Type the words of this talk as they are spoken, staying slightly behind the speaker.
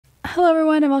Hello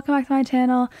everyone and welcome back to my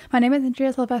channel. My name is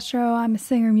Andrea Silvestro. I'm a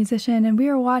singer, musician, and we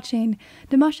are watching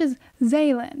Dimash's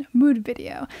Zhalyn mood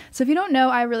video. So if you don't know,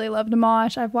 I really love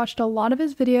Dimash. I've watched a lot of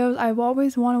his videos. I've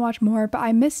always want to watch more, but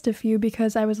I missed a few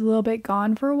because I was a little bit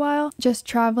gone for a while, just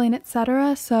traveling,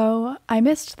 etc. So I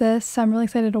missed this. I'm really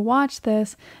excited to watch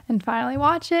this and finally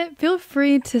watch it. Feel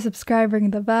free to subscribe, ring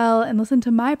the bell, and listen to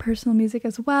my personal music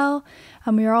as well.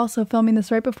 We are also filming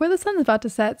this right before the sun's about to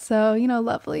set, so you know,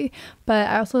 lovely. But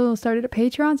I also started a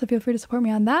Patreon, so feel free to support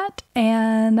me on that.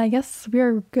 And I guess we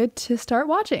are good to start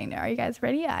watching. Are you guys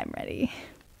ready? I'm ready.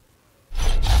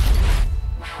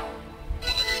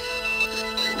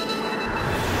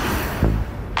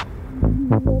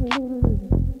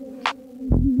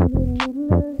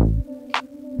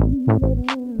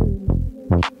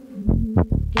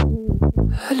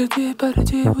 әлі де бәрі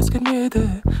де өзгермеді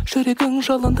жүрегің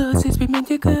жалынды сезбей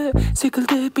мендегі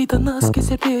секілді бейтаныс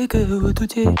кезердегі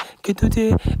өтуде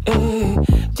кетуде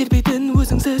тербейтін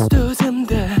өзіңсіз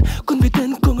төзімді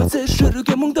көнбейтін көңілсіз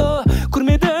жүруге мұңды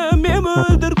көрмедім мен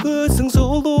мөлдір көзің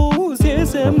сұлу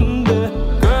сезімді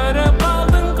көріп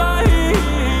қалдың қай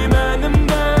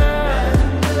мәнімді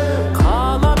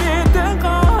қалап еттің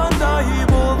қандай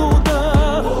болуды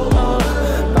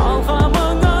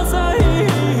талғамыңа сай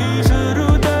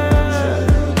жүруді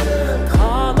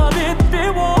талап етпе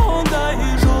ондай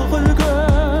жоқ үлгі.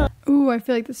 Ooh, I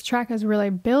feel like this track is really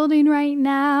building right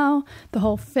now. The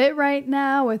whole fit right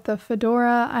now with the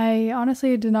fedora. I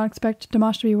honestly did not expect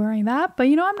Dimash to be wearing that, but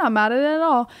you know, I'm not mad at it at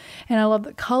all. And I love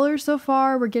the colors so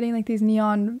far. We're getting like these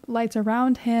neon lights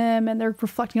around him and they're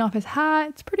reflecting off his hat.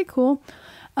 It's pretty cool.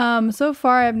 So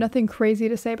far I have nothing crazy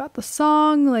to say about the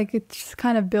song. Like, it's just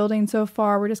kind of building so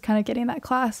far. We're just kind of getting that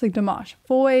classic Dimash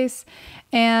voice.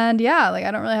 And yeah, like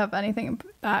I don't really have anything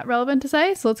that relevant to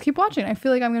say. So let's keep watching. I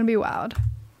feel like I'm going to be wowed.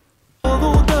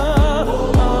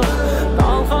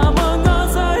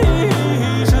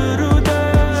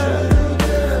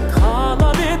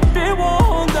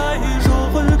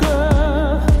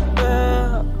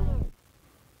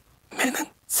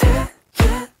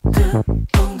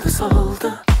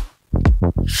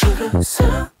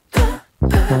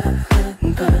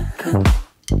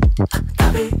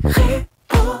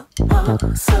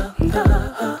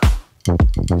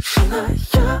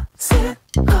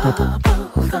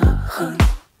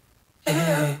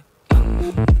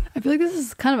 I feel like this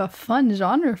is kind of a fun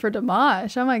genre for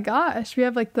Dimash. Oh my gosh. We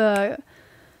have like the,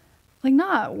 like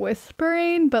not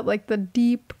whispering, but like the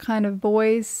deep kind of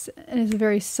voice, and it's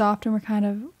very soft, and we're kind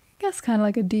of, I guess kind of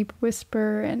like a deep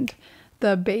whisper, and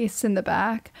the bass in the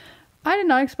back. I did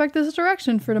not expect this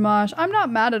direction for Dimash. I'm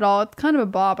not mad at all. It's kind of a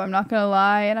bop, I'm not gonna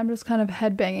lie, and I'm just kind of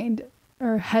head banging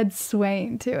or head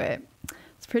swaying to it.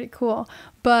 It's pretty cool.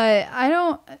 But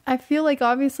I feel like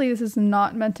obviously this is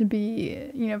not meant to be,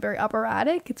 you know, very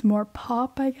operatic. It's more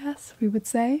pop, I guess we would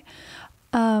say.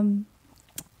 But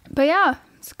yeah,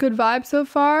 it's a good vibe so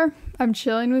far. I'm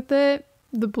chilling with it.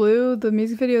 The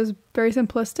music video is very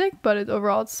simplistic, but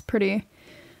overall it's pretty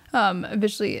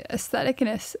visually aesthetic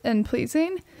and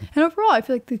pleasing. And overall, I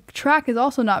feel like the track is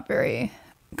also not very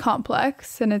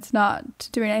complex, and it's not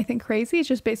doing anything crazy. It's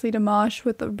just basically Dimash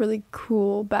with a really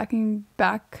cool back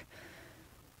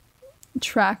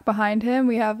track behind him.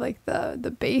 We have like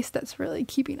the bass that's really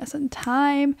keeping us in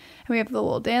time, and we have the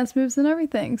little dance moves and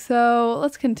everything. So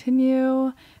let's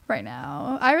continue right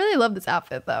now. I really love this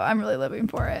outfit though. I'm really living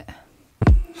for it.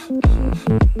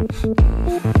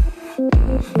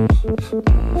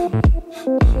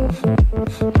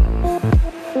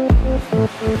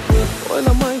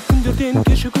 ойламай күндерден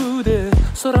кешігуді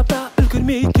сұрапта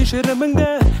үлгермей кешіріміңді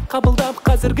қабылдап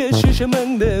қазіргі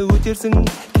шешіміңді өтерсің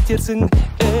кетерсің.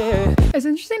 It's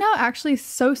interesting how actually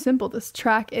so simple this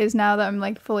track is now that I'm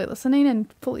like fully listening and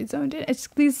fully zoned in. It's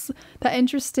that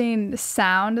interesting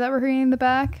sound that we're hearing in the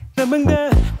back,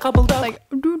 like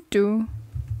doo doo.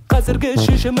 I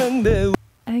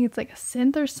think it's like a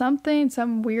synth or something,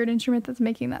 some weird instrument that's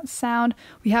making that sound.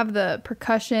 We have the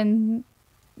percussion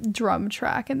drum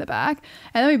track in the back,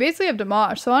 and then we basically have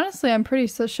Dimash. So honestly, I'm pretty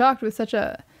shocked with such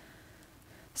a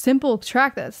simple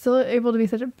track that's still able to be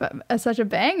such a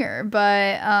banger.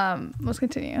 But let's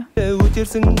continue.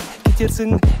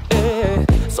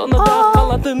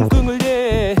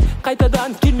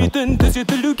 Қайтадан келмейтін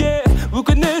түзетілуге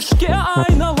өкінішке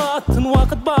айналатын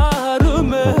уақыт бар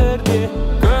өмірде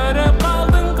көріп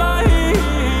қалдың қай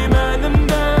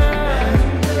мәнімді.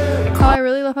 Oh, I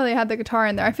really love how they had the guitar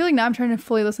in there. I feel like now I'm trying to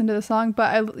fully listen to the song,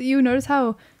 but you notice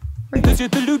how I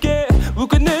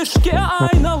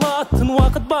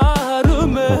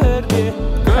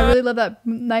really love that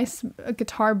nice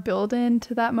guitar build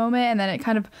into that moment, and then it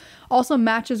kind of also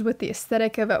matches with the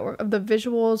aesthetic of the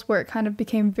visuals, where it kind of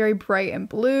became very bright and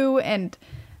blue and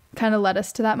kind of led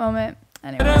us to that moment.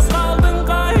 Anyways.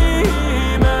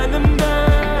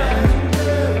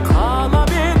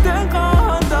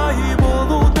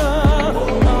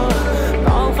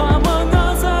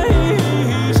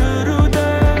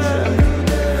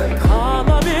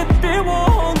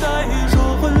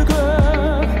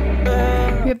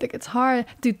 The guitar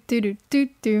do do do do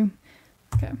do.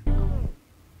 Okay.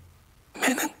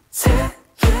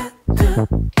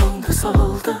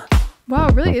 Wow,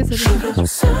 it really is a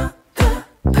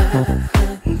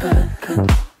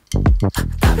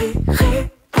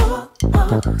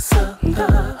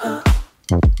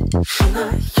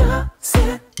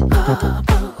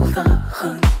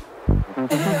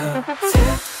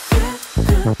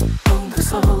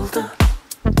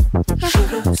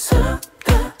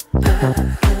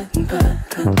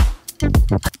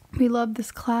We love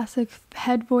this classic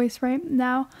head voice right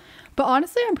now, but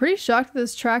honestly I'm pretty shocked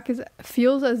this track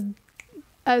feels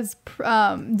as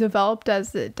developed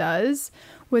as it does,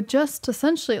 with just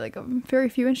essentially like a very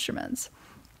few instruments.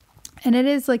 And it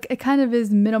is like, it kind of is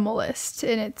minimalist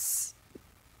in its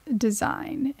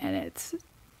design and its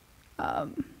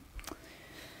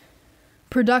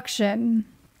production.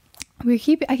 I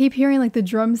keep hearing like the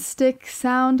drumstick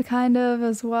sound kind of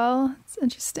as well. It's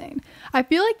interesting. I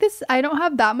feel like this, I don't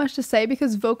have that much to say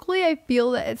because vocally I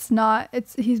feel that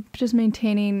he's just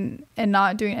maintaining and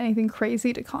not doing anything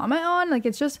crazy to comment on. Like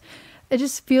it just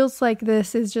feels like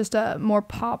this is just a more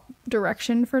pop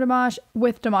direction for Dimash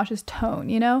with Dimash's tone,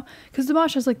 you know? Because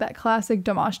Dimash has like that classic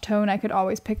Dimash tone. I could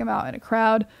always pick him out in a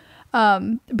crowd.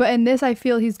 But in this, I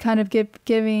feel he's kind of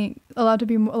allowed to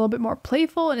be a little bit more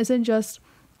playful and isn't just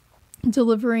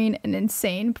delivering an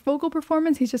insane vocal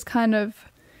performance. He's just kind of,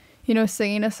 you know,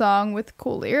 singing a song with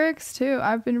cool lyrics too.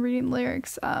 I've been reading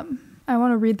lyrics. I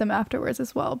want to read them afterwards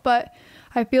as well, but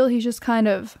I feel he's just kind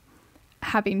of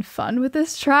having fun with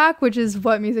this track, which is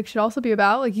what music should also be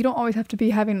about. Like you don't always have to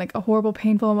be having like a horrible,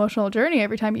 painful, emotional journey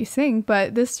every time you sing,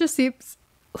 but this just seems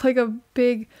like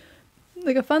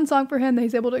a fun song for him that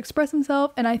he's able to express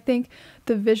himself. And I think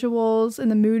the visuals and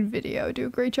the mood video do a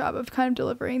great job of kind of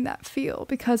delivering that feel,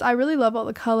 because I really love all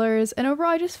the colors, and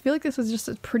overall I just feel like this is just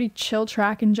a pretty chill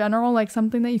track in general, like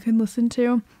something that you can listen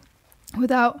to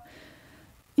without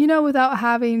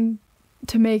having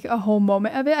to make a whole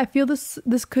moment of it. I feel this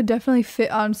could definitely fit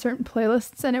on certain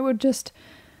playlists and it would just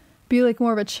be like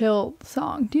more of a chill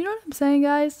song. Do you know what I'm saying,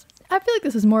 guys? I feel like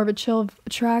this is more of a chill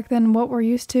track than what we're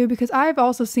used to, because I've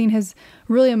also seen his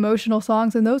really emotional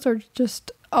songs and those are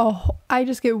just, I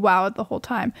just get wowed the whole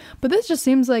time. But this just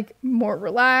seems like more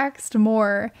relaxed,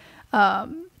 more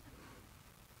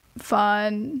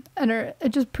fun, and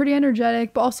just pretty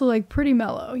energetic, but also like pretty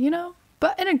mellow, you know?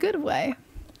 But in a good way.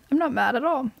 I'm not mad at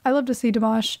all. I love to see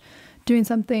Dimash doing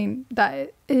something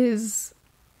that is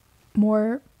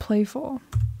more playful.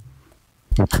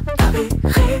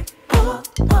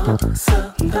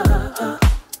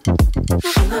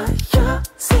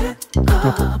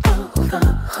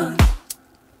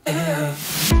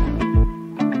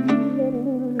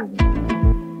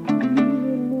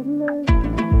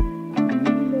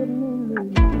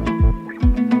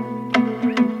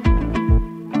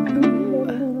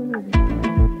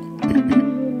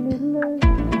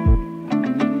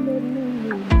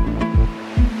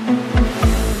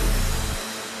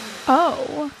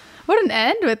 Oh, what an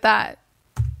end with that.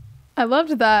 I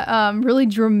loved that really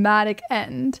dramatic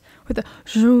end with the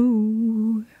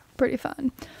shoo. Pretty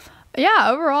fun. Yeah,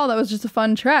 overall that was just a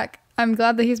fun track. I'm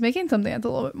glad that he's making something that's a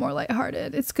little bit more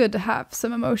lighthearted. It's good to have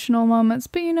some emotional moments,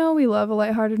 but you know, we love a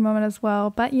lighthearted moment as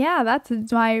well. But yeah, that's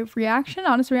my reaction,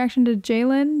 honest reaction to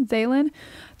Zhalyn.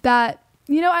 That,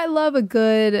 you know, I love a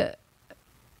good,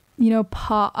 you know,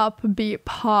 upbeat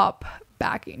pop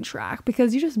backing track,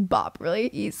 because you just bop really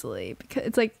easily, because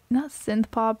it's like not synth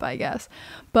pop, I guess,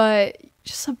 but you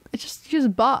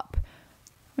just bop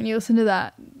when you listen to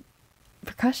that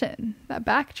percussion, that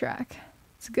back track.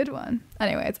 It's a good one.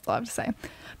 Anyway, it's all I have to say.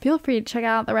 Feel free to check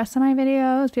out the rest of my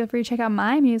videos. Feel free to check out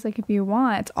my music if you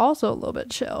want. It's also a little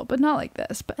bit chill, but not like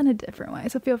this, but in a different way.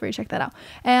 So feel free to check that out.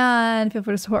 And feel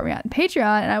free to support me on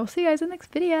Patreon, and I will see you guys in the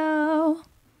next video.